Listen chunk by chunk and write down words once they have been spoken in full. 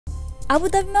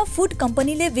आबुधाबीमा food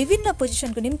कम्पनीले विभिन्न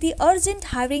पोजिसनको निम्ति अर्जेन्ट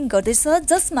हायरिङ गर्दैछ,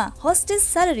 जसमा hostess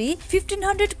salary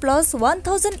 1500 plus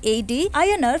 1000 AED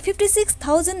INR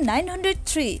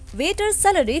 56,903, waiter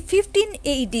salary 15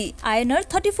 AED INR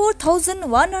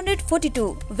 34,142,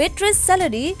 waitress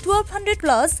salary 1200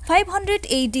 plus 500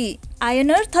 AED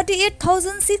INR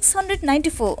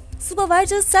 38,694,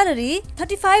 supervisor salary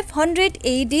 3500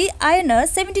 AED INR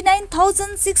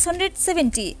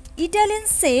 79,670, Italian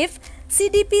chef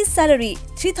CDP salary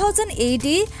 3000 AED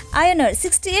INR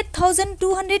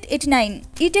 68,289,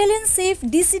 Italian chef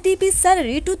DCDP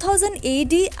salary 2000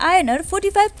 AED INR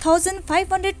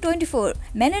 45,524,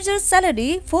 manager salary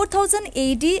 4000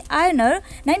 AED INR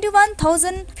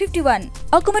 91,051,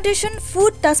 accommodation,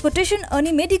 food, transportation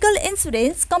अनि medical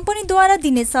insurance company द्वारा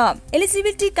दिनेछ।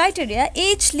 Eligibility criteria: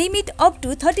 age limit up to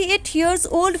 38 years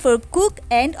old for cook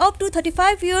and up to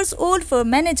 35 years old for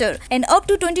manager and up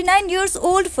to 29 years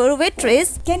old for waitress.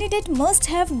 Candidate must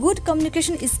have good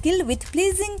communication skill with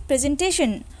pleasing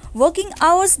presentation. Working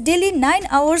hours daily 9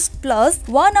 hours plus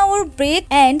 1 hour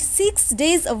break and 6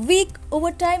 days a week,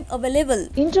 overtime available.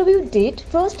 Interview date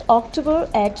 1st October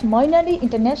at Moinali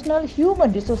International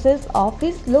Human Resources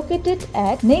Office located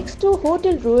at next to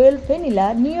Hotel Royal Vanilla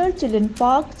near Children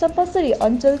Park, Champasari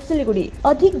Anchal, Siliguri.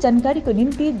 अधिक जानकारीको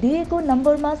निम्ति दिएको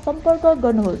नम्बरमा सम्पर्क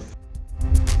गर्नुहोस्।